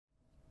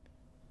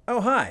Oh,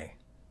 hi.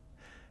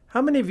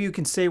 How many of you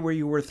can say where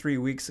you were 3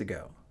 weeks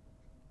ago?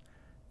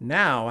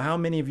 Now, how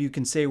many of you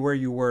can say where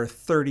you were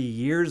 30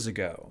 years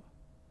ago?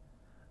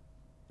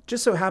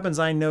 Just so happens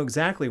I know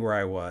exactly where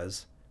I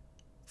was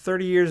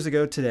 30 years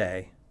ago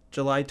today,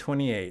 July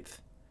 28th,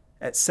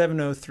 at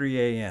 7:03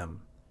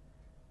 a.m.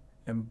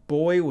 And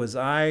boy, was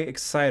I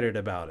excited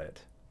about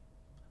it.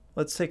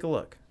 Let's take a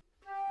look.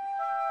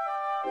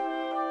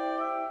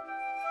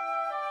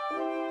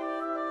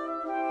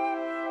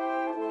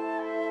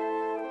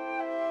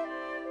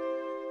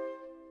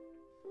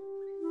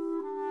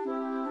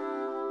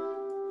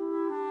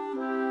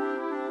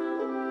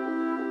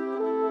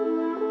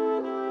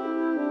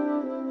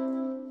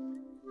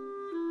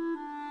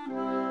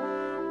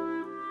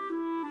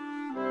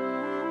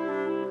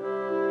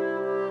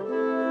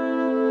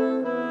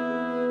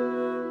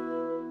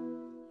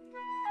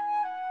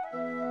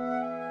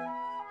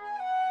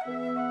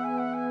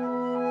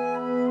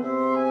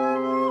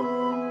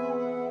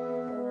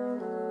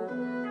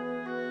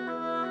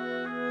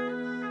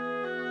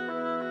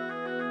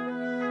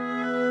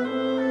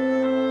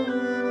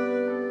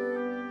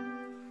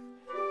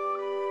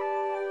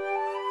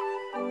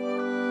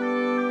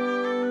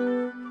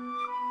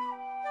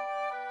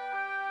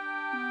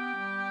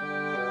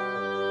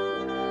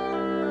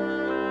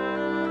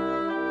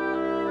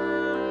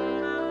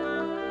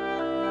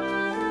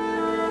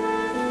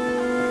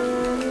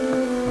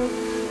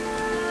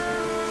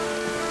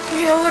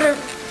 Yeah, whatever.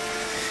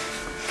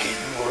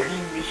 Good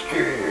morning, Mr.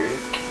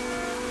 Eric.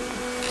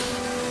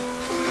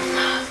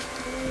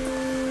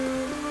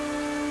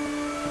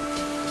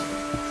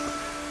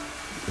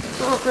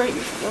 Oh, great,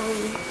 you're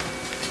filming me.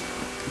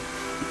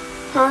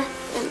 Huh?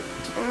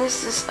 And this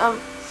is,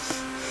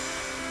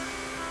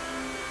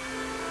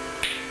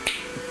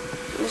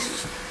 this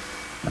is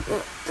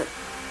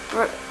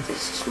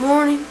this is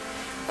morning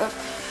of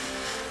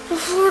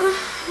Florida.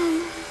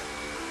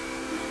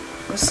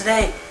 What's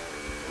today?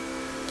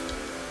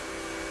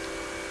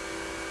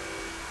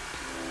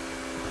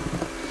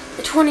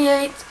 The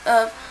 28th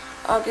of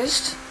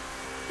August.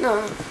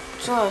 No,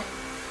 July.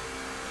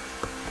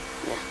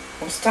 Yeah,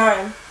 What's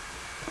time?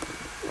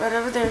 right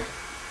over there.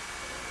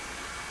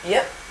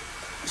 Yep.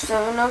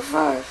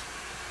 7:05.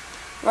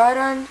 Right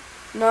on,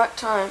 not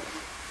time.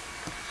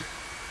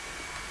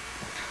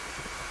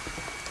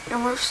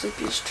 And we're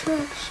sleepy as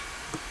trash.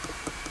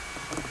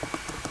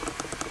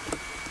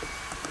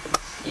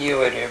 You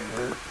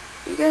whatever.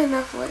 You got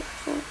enough light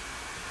for that?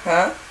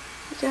 Huh?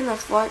 You got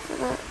enough light for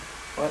that?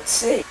 Let's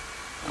see.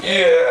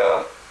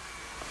 Yeah.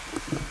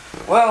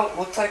 Well,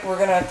 looks like we're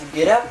gonna have to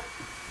get up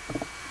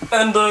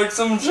and take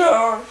some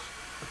showers.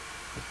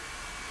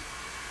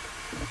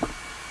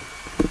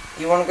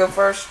 You wanna go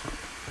first?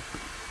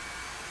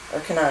 Or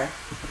can I?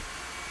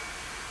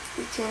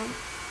 You can.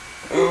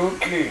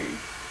 Okay.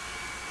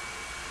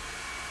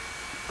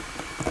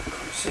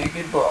 Say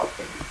goodbye.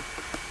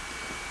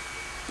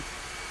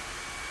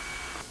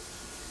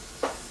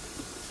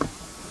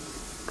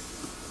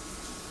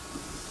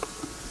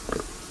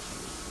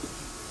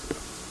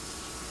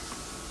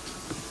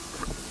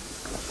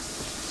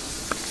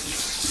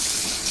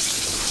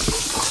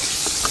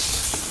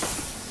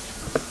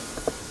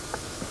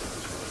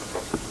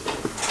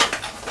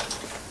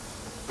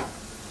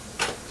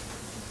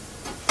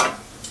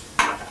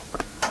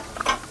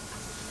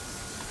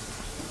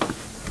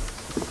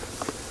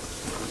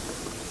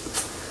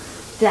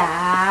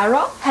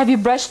 Darrell, have you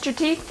brushed your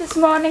teeth this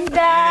morning,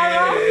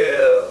 Darrell?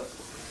 Yeah,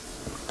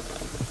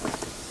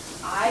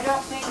 I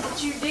don't think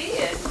that you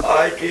did.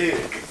 I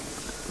did.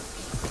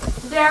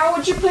 Darrell,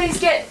 would you please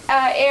get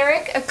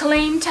Eric a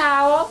clean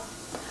towel?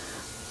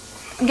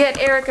 Get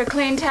Eric a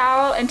clean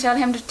towel and tell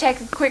him to take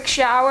a quick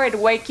shower.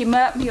 It'll wake him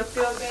up and he'll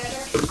feel better.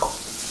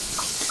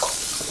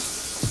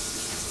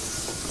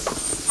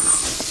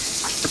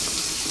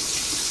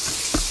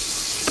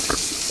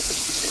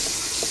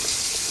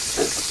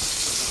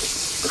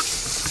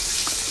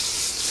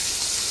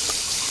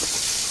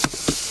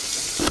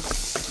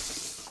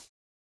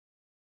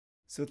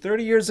 So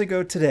 30 years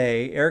ago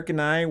today, Eric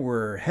and I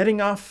were heading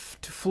off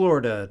to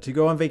Florida to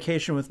go on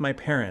vacation with my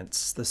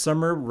parents, the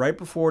summer right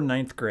before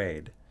 9th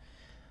grade.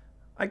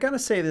 I gotta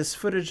say, this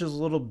footage is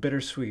a little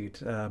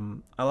bittersweet. I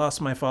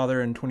lost my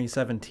father in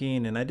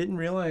 2017, and I didn't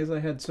realize I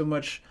had so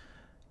much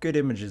good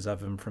images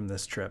of him from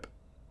this trip.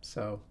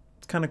 So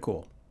it's kind of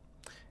cool.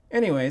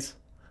 Anyways,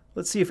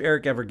 let's see if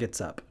Eric ever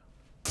gets up.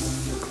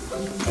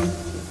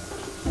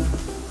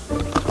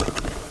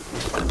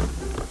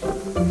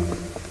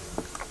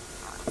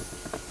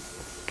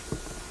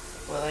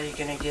 Well, are you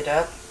gonna get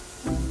up?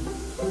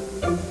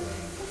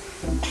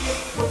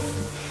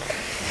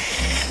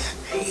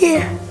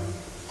 Yeah.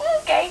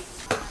 Okay.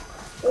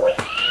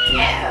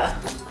 Yeah.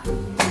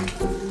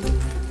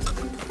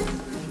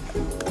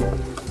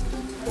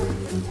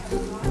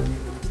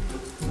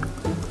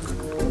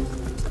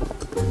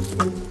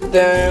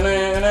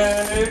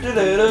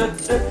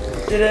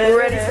 We're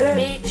ready for the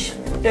beach.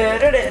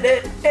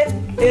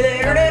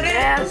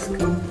 Desk, my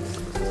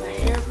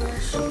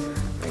hairbrush,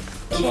 my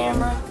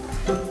camera,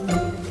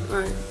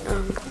 my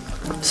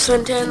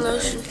Suntan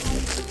lotion.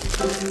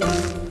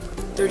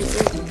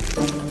 33.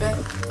 Bet.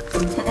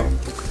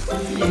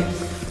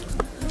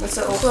 What's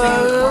that old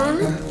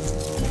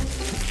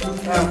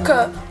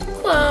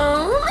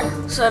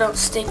Cologne. So I don't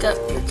stink up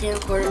your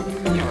camcorder.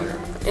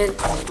 And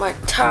my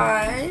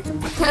tie.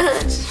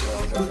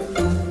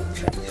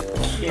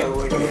 Yeah,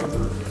 would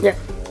you? Yeah.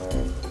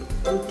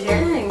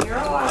 Dang, you're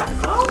a lot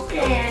of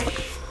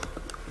focus.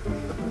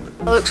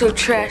 I look so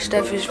trashed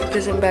up just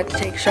because I'm about to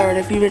take a shower in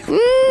a few minutes.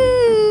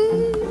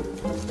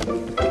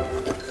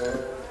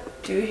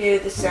 Do you hear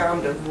the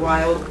sound of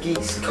wild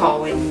geese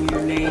calling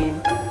your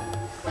name?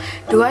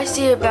 Do I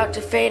see it about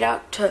to fade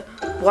out to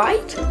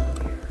white?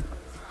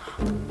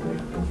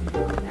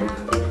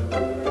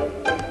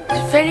 Is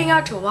it fading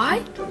out to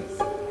white?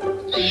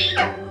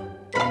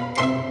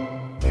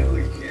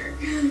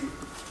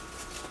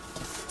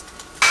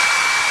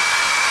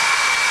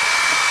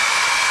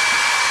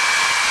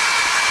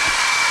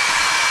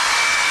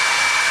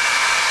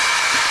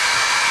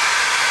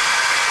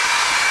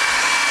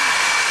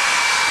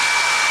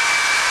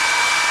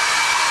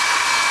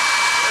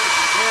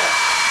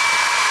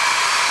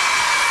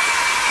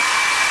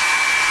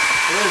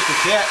 Where's the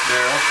cat,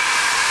 Darrell?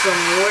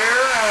 Somewhere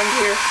around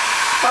here.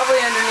 Probably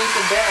underneath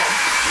the bed.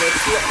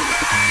 Let's look.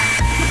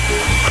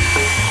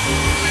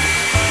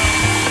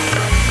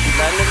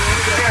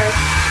 Underneath the bed.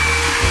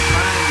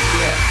 Find the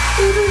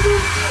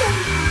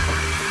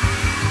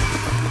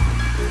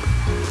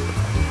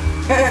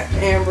cat.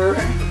 Amber.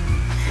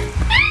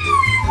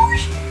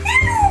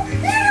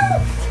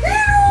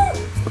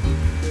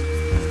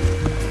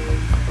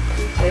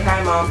 Say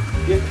hi, Mom.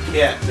 Get the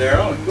cat,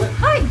 Darrell. Quit.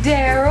 Hi,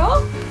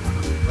 Darrell.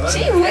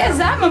 Gee whiz,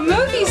 I'm a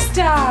movie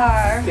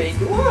star. Big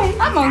boy.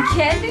 I'm on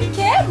candid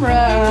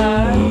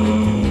camera.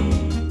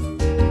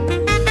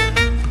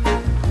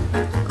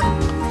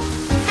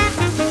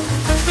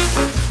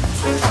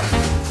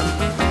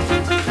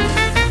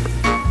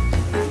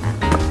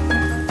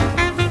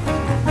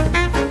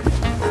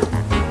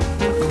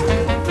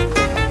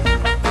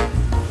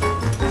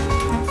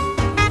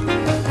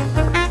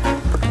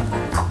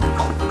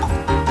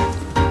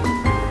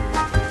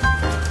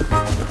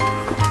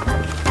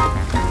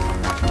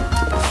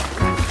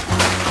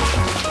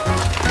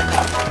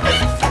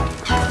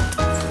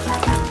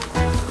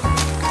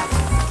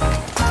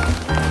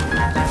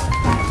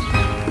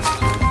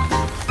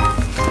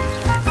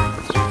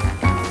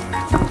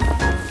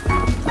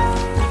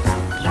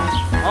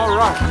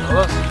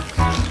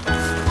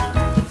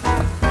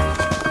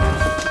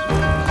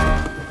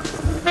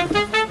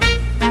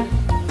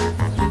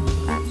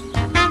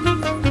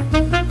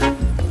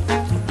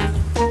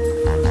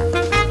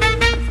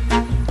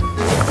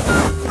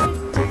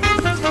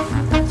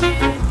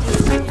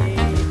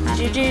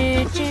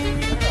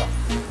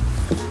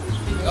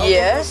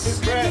 Yes.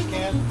 Trash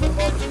cans, put them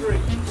on the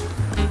street.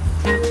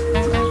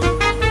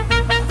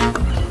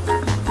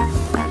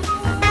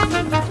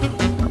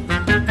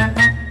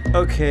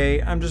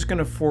 Okay, I'm just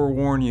gonna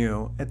forewarn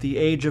you. At the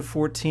age of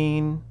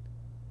 14,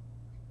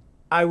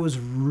 I was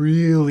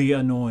really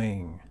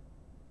annoying.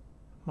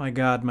 My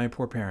God, my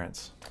poor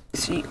parents.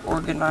 See,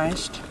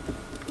 organized.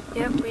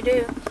 Yep, we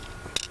do.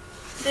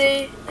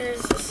 See,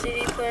 there's the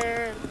CD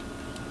player.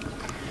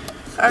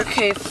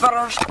 Okay,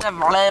 first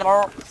of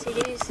all.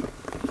 CDs.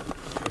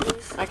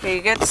 Okay,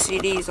 you got the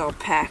CDs all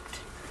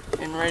packed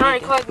and ready. Trying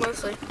to collect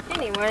mostly.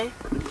 Anyway.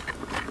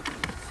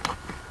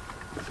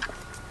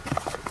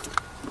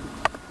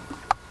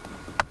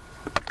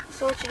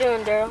 So what you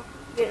doing, Darrell?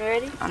 Getting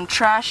ready? I'm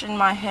trashing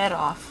my head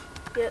off.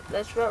 Yep,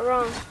 that's about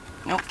wrong.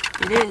 Nope,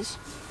 it is.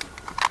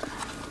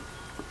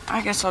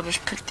 I guess I'll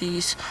just put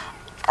these.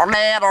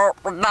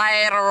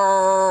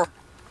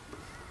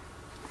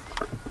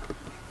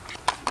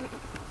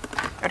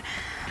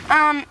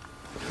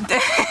 They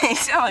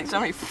sound like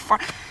somebody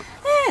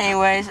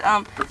anyways,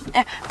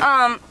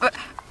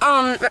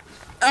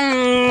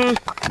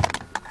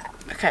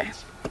 okay.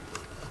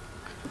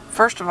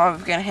 First of all,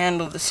 we're gonna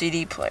handle the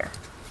CD player.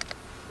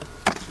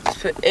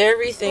 Let's put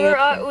everything. Where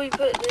ought we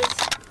put this?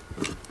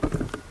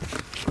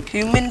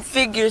 Human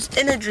figures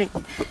in a dream.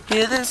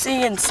 Hear them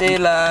sing and say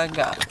la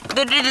ga.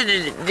 Let's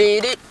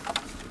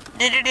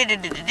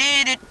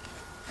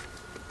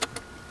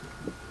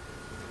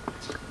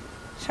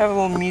have a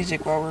little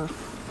music while we're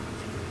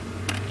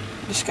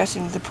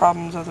discussing the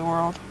problems of the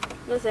world.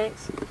 No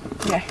thanks.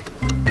 Okay.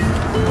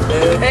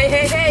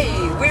 Hey,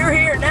 we're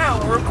here now.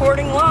 We're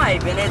recording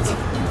live, and it's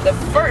the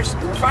first.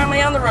 We're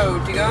finally on the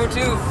road to go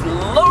to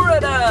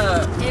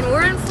Florida. And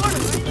we're in Florida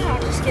right now.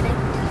 Just kidding.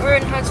 We're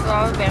in Huntsville,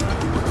 Alabama.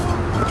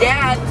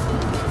 Dad,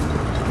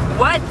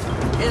 what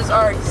is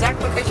our exact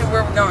location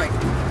where we're going?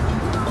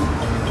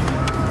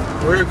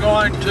 We're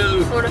going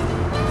to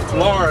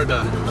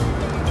Florida.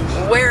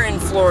 Where in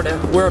Florida?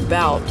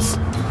 Whereabouts?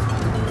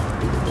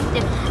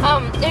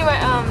 Anyway,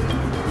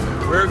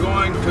 We're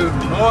going to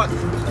North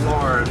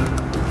Florida.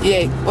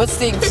 Yeah, what's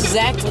the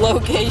exact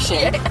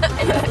location?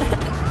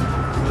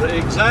 The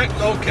exact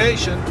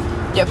location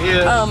Yep.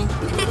 is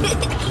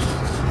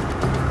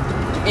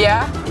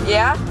Yeah.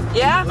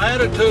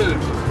 latitude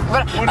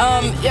But,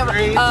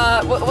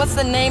 what's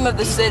the name of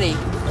the city?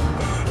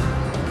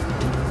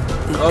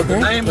 Oh, the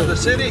name of the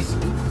city?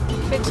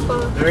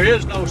 Pittsburgh. There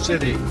is no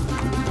city.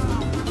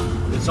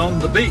 It's on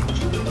the beach.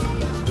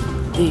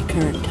 The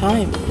current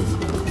time is.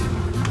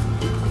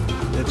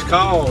 It's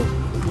called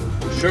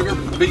Sugar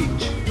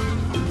Beach.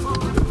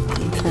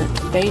 The current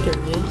fader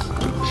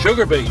is.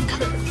 Sugar Beach.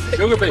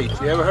 Sugar Beach.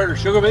 You ever heard of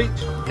Sugar Beach?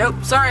 Nope,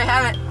 sorry, I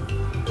haven't.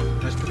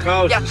 That's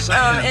because the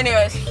sand.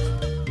 Anyways.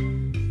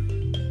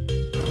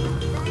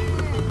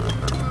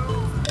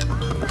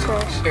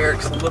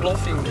 Eric's little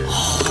finger.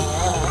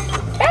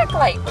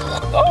 Backlight.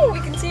 Oh, we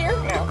can see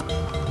Eric now.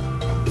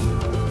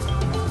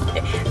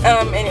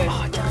 Anyway.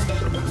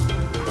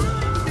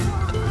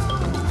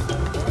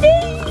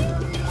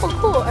 Oh,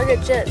 cool. I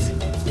got jets.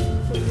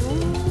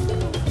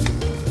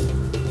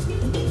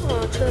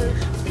 Oh,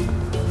 trash.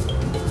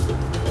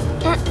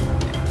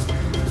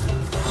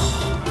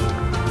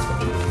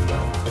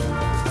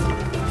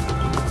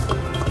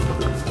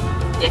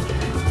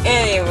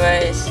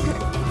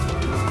 Anyways.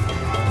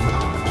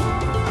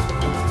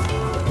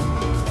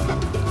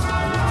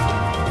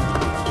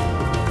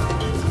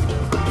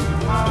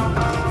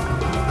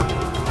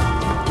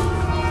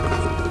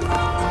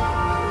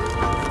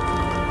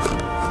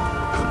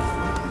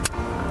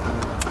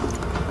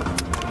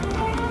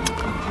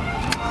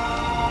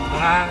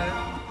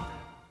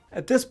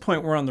 At this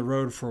point, we're on the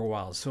road for a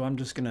while, so I'm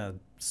just gonna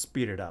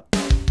speed it up.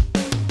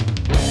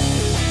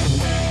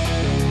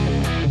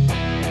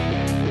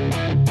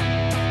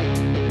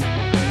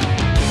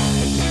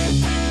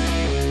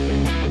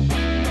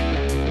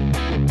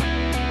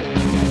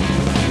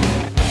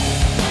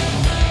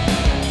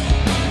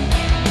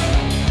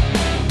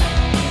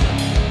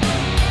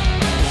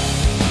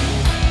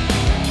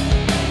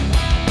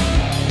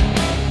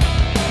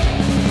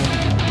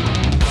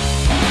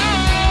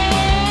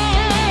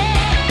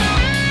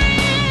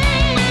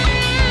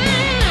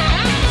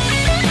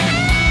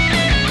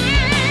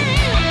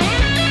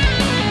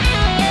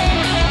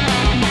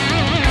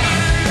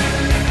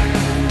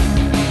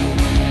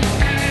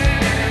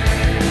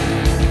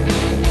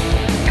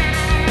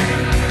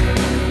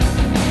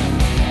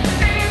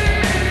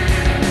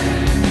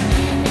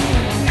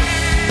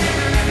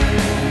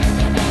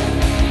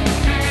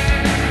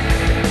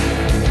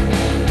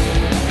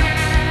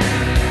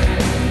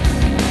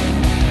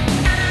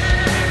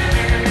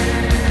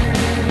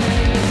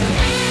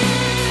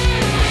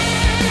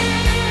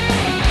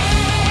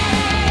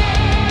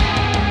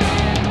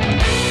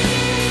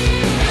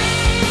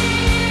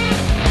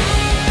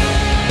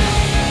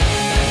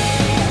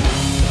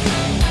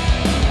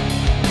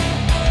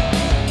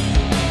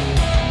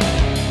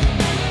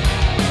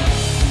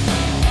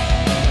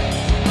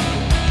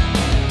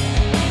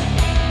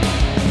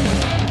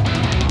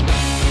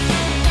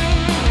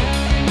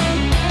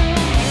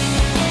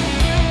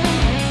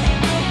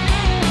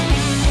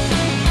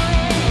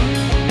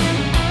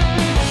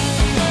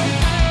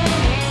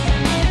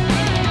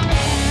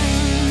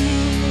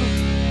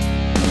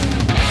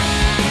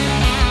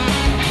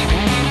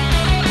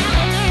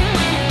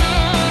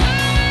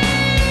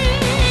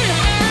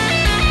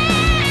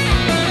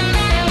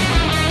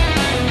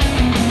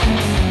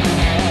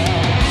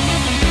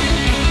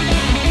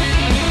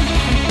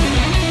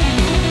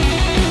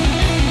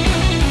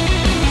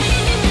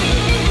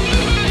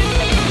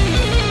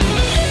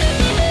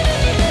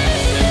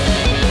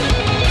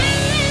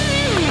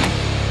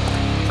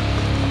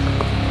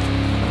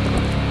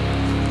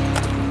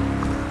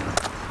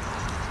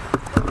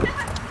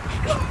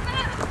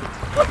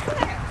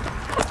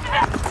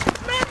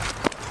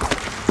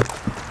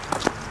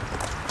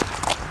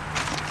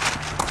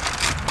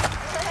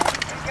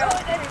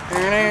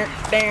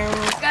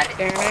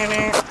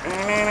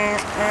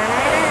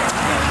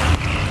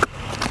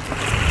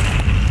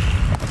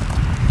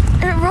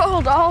 It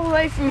rolled all the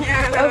way from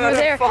over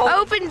there. I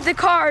opened the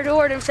car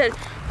door and said,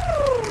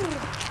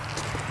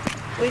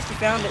 At least you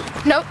found it.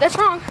 nope, that's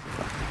wrong.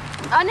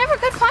 I never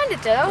could find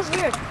it though. That was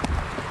weird.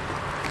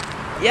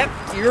 Yep,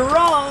 you're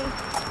wrong.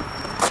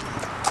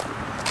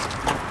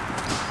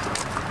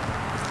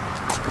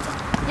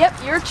 Yep,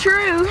 you're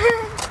true.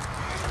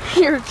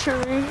 You're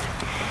true.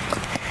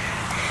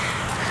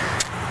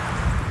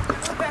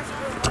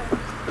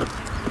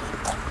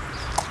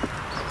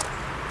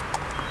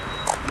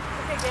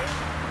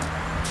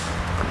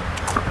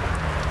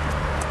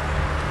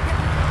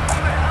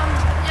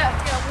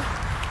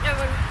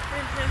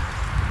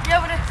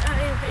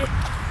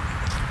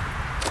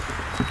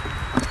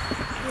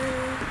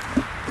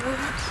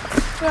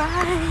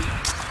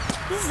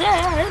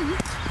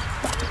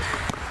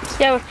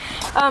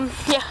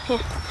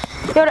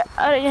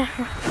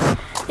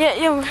 Yeah,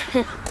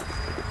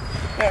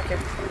 Okay.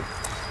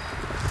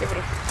 Give it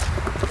a...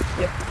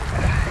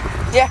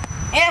 Yeah.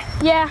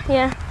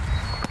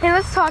 Hey,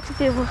 let's talk to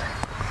people.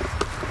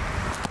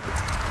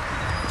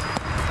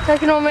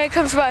 Like an old man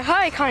comes by,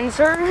 hi, kind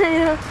sir.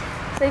 You know,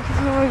 they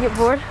can get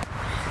bored.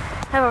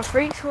 Have a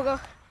freak, we'll go.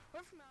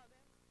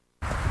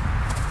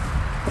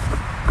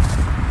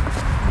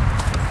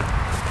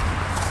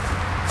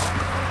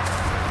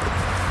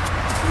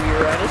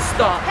 You're at a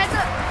stop. Heads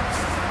up.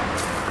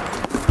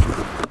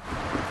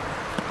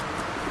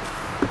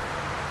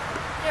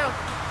 Darrell.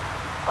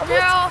 Oh,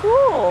 Darrell. that's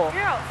cool.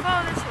 Darrell,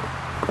 follow this way.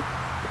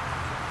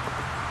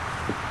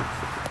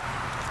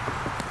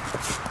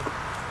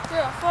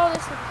 Darrell, follow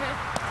this one, okay?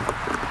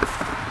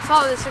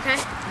 Follow this, okay?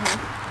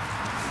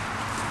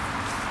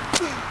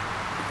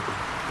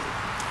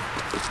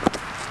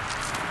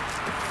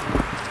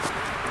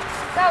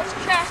 That was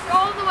trashed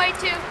all the way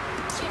to,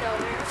 you know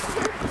where.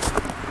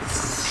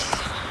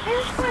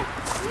 Hey, what?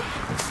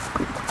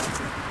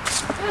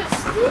 There's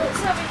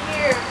stinks over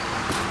here.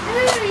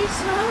 Dude, you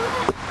smell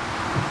that?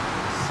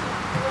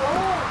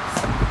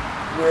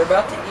 Gross. We're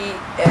about to eat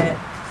at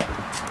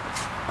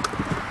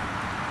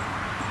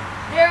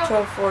Darrell.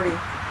 12:40.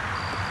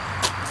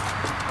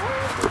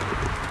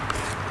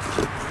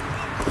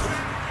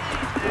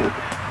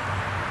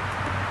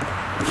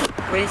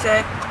 What do you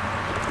say?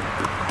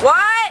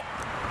 What?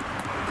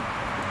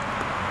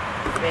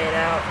 Fade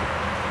out.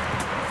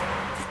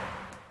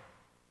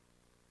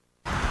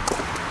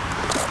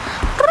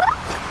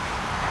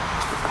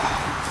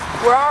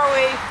 Where are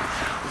we?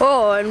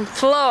 Oh, in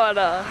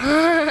Florida.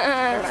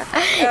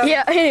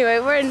 Yeah, anyway,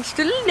 we're in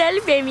Student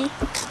Alabama.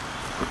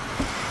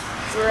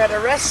 We're at a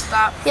rest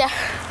stop, Yeah.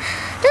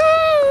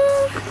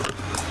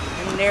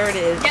 and there it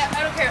is. Yeah,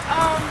 I don't care.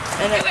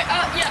 And it- Wait,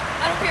 yeah,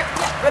 I don't care.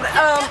 Yeah. But,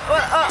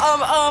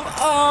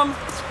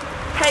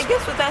 hey,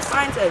 guess what that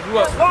sign says?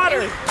 What?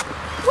 Water!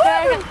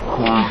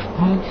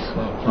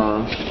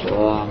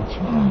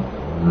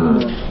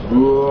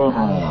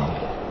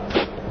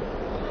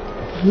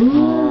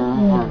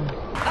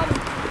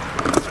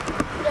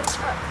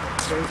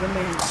 There's a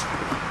man.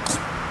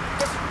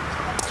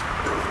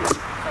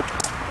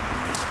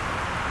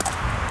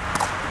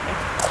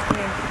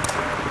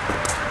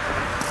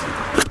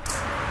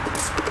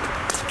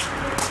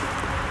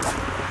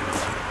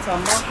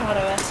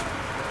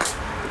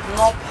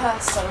 No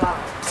pasa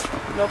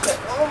No pasa.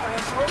 Oh my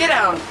God. Get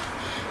down.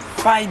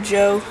 Bye,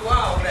 Joe.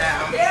 Wow,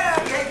 now. Yeah,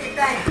 take your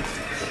thing.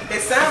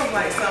 It sounds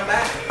like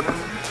somebody.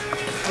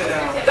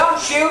 Don't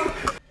shoot.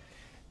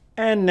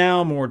 And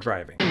now more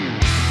driving.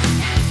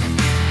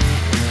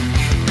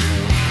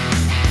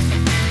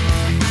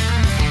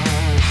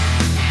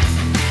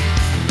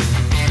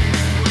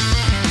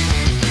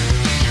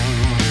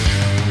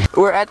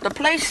 We're at the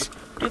place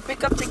to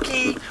pick up the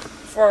key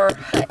for our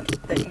hut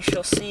that you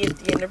shall see at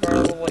the end of our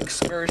little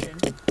excursion.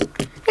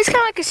 It's kind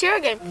of like a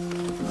Sierra game.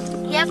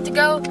 You have to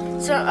go, to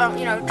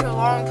a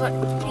long,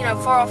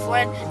 far off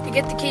land to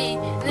get the key,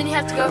 and then you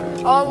have to go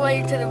all the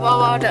way to the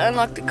Wawa to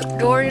unlock the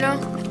door.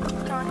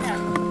 Come on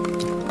down.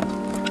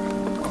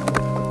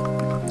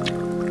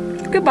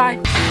 Goodbye.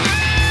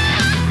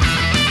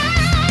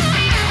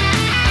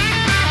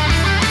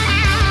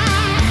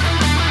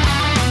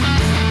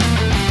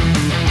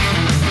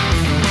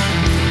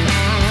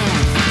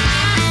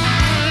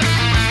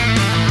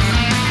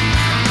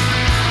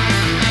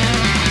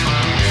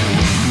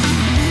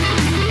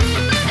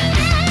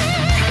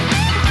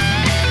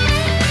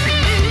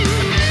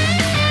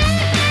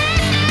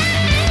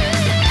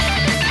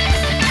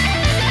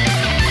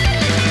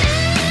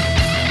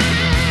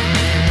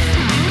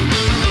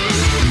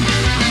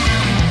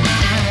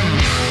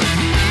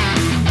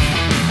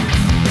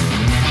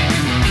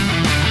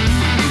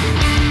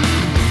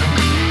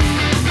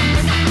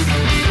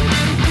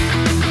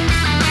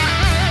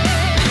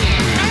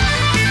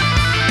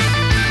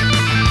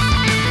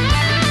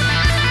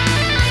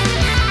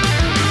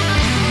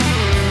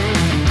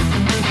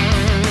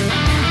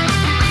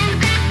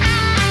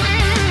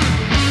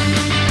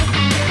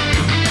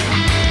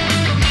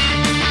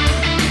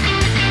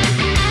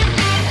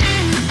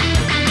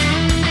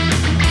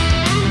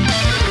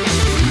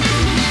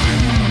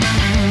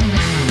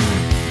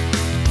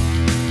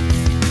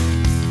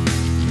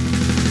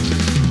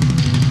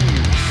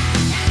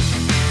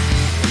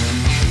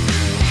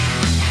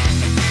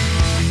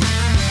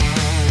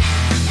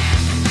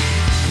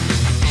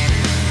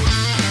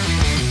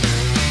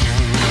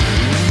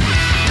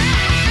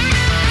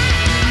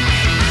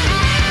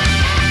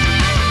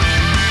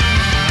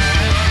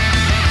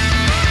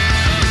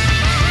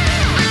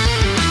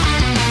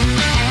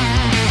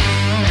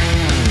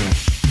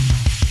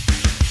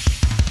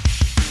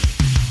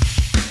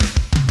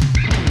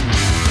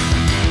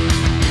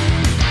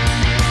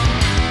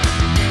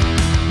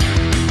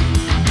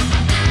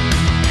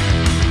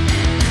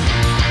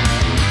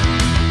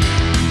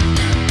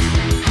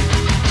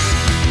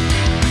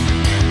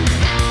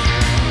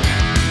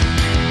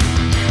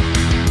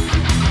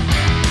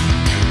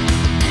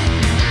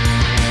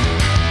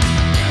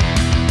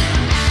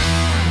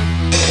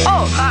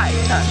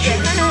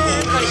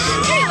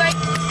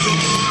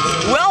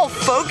 Well,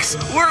 folks,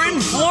 we're in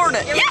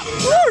Florida. Yeah,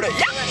 Florida.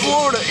 Yeah,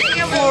 Florida.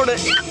 Yeah, Florida.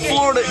 Yeah,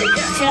 Florida.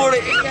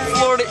 Florida.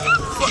 Florida.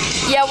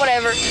 Yeah,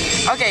 whatever.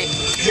 Okay,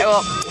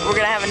 well, we're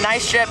gonna have a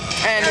nice trip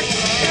and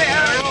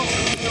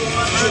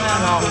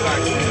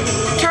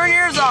turn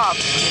yours off.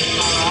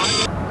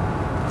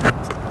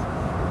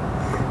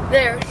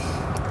 There.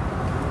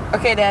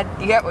 Okay, Dad,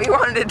 you got what you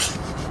wanted.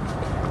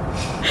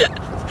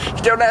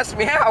 Don't ask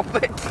me how,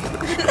 but...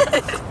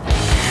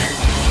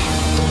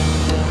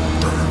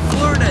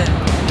 Florida.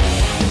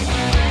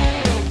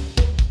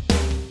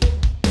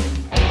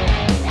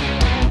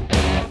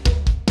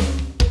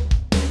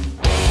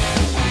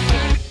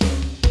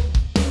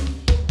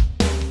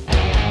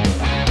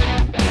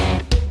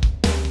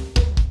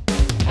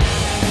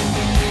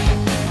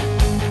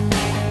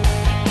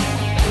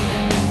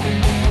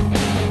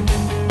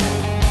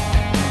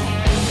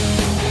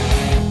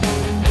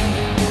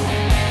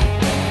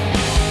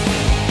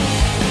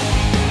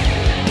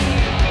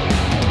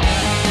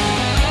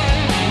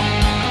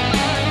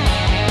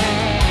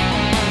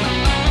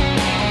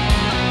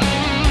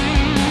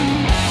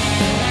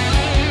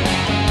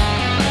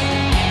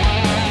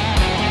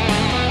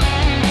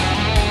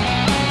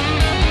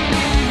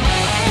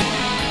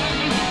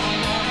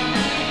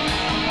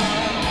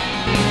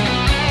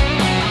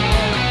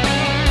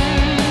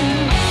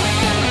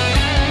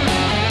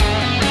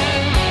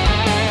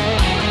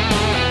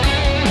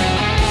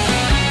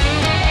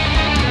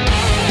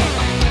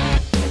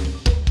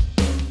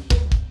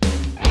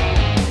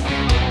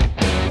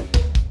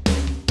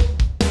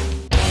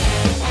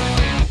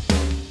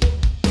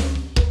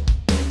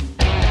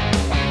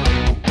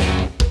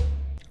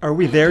 Are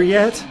we there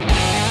yet?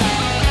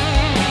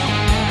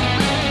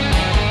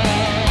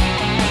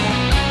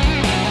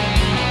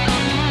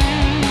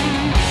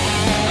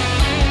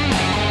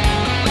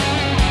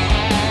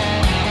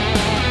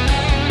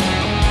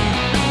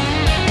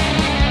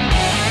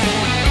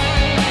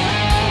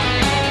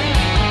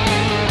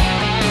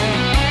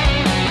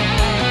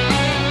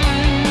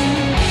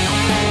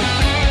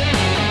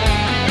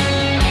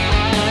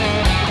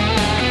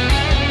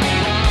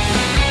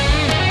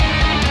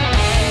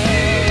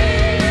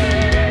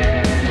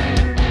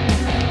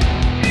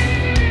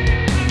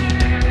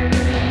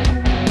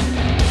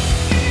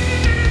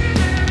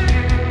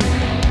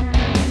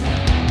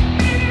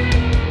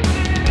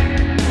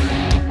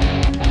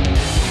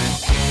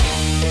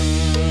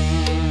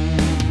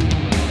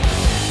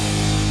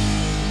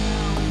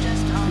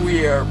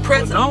 We are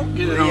present. Don't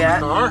get it on the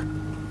car.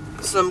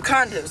 Some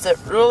condos that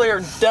really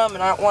are dumb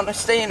and I don't want to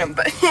stay in them.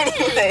 But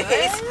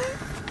anyways,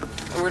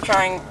 we're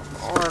trying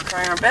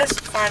our best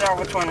to find out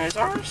which one is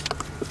ours.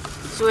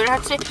 So we don't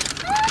have to say.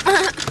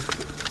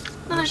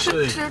 Let's see.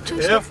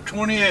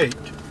 F28.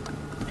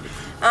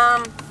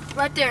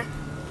 Right there.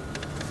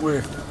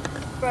 Where?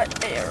 Right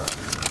there.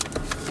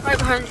 Right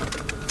behind you.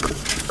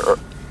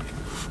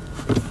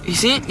 You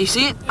see it? You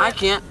see it? Yeah. I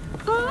can't.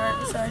 Right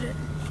beside it.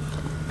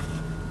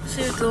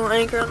 See the little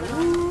anchor on the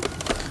door?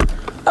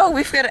 Oh,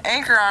 we've got an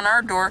anchor on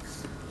our door.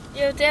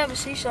 Yeah, they have a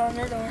seesaw on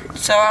their door.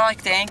 So I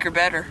like the anchor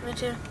better. Me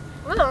too.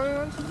 We're the only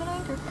ones with an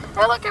anchor.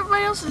 Hey, look,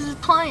 everybody else is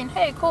plane.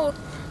 Hey, cool.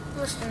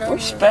 We're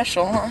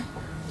special, huh?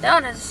 That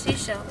one has a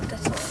seashell, but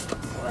that's all.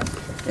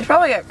 They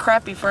probably got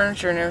crappy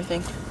furniture and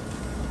everything.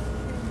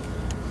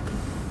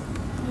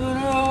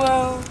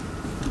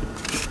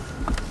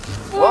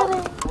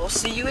 Well, we'll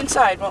see you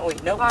inside, won't we?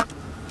 Nope.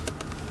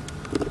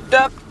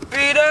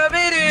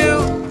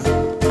 Dup-be-dub-be-doo.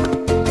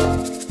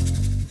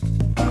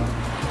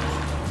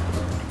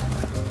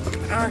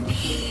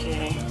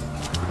 Okay.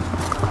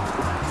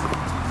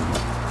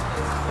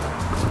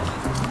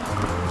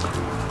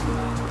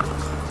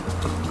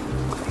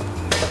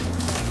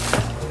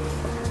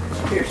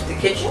 Here's the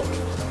kitchen.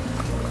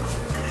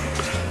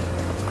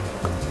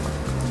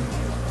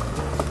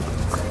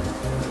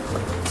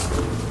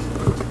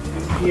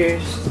 And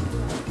here's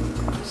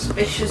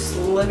spacious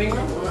living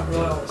room. Well, not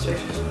really all that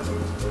spacious.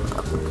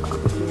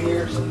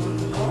 Mirrors on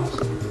the walls.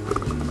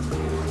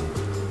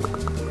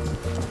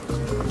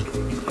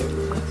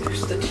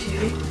 There's the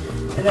TV.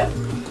 And up.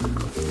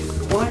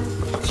 1,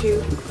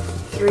 2,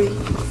 3,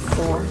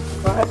 4,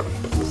 5,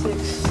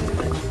 6,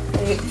 7,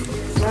 8,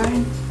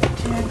 9,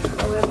 10,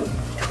 11,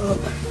 12,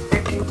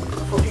 13,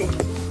 14,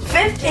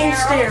 15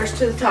 stairs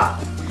to the top.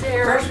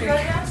 First we Go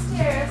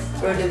downstairs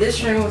go to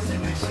this room with a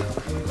nice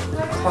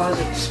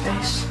closet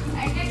space.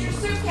 and get your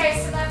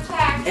suitcase and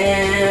unpack it.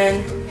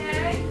 And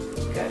Okay?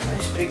 got a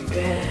nice big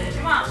bed.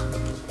 Come on.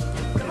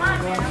 Come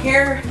on, Down man.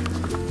 here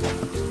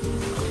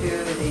to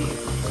the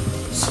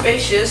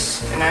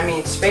spacious, and I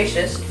mean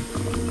spacious,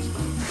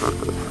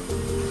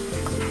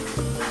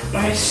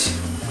 nice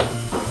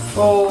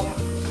full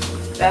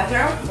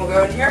bathroom. We'll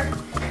go in here.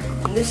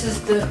 And this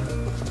is the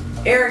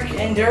Eric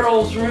and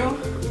Darrell's room.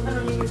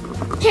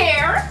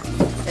 Care?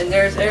 And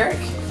there's Eric.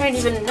 I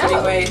didn't even know.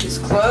 Anyway, his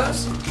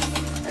clothes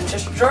and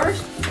just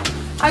drawers.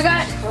 I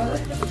got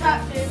the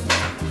top two.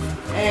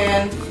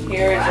 And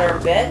here is our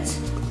beds.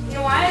 You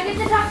know why I get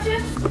the top two?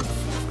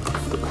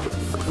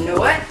 You know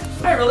what?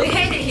 I really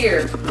hate it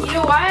here. You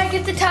know why I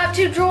get the top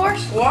two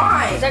drawers?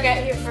 Why? Because I got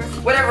here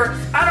first. Whatever.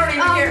 I don't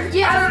even care.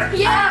 Yeah, I don't,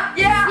 yeah,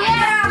 yeah.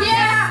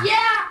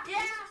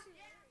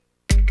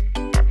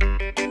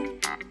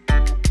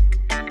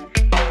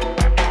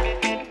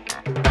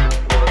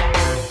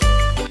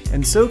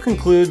 And so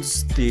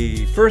concludes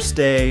the first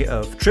day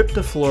of Trip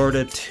to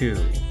Florida 2. You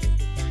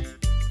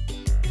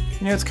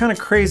know, it's kind of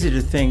crazy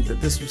to think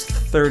that this was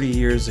 30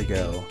 years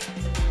ago.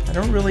 I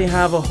don't really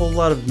have a whole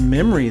lot of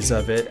memories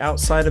of it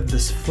outside of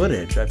this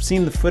footage. I've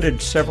seen the footage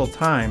several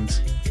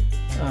times,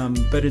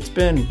 but it's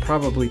been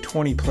probably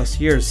 20 plus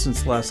years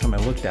since the last time I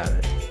looked at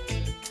it.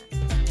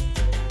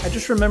 I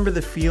just remember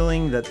the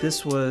feeling that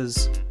this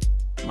was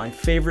my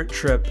favorite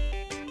trip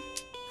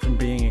from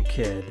being a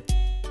kid,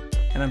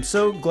 and I'm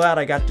so glad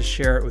I got to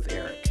share it with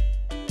Eric.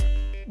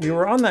 We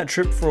were on that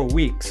trip for a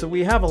week, so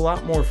we have a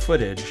lot more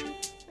footage,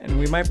 and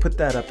we might put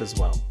that up as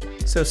well.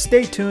 So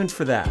stay tuned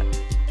for that.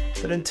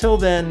 But until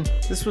then,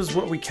 this was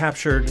what we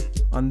captured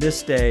on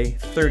this day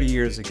 30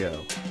 years ago,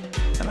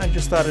 and I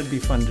just thought it'd be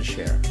fun to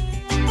share.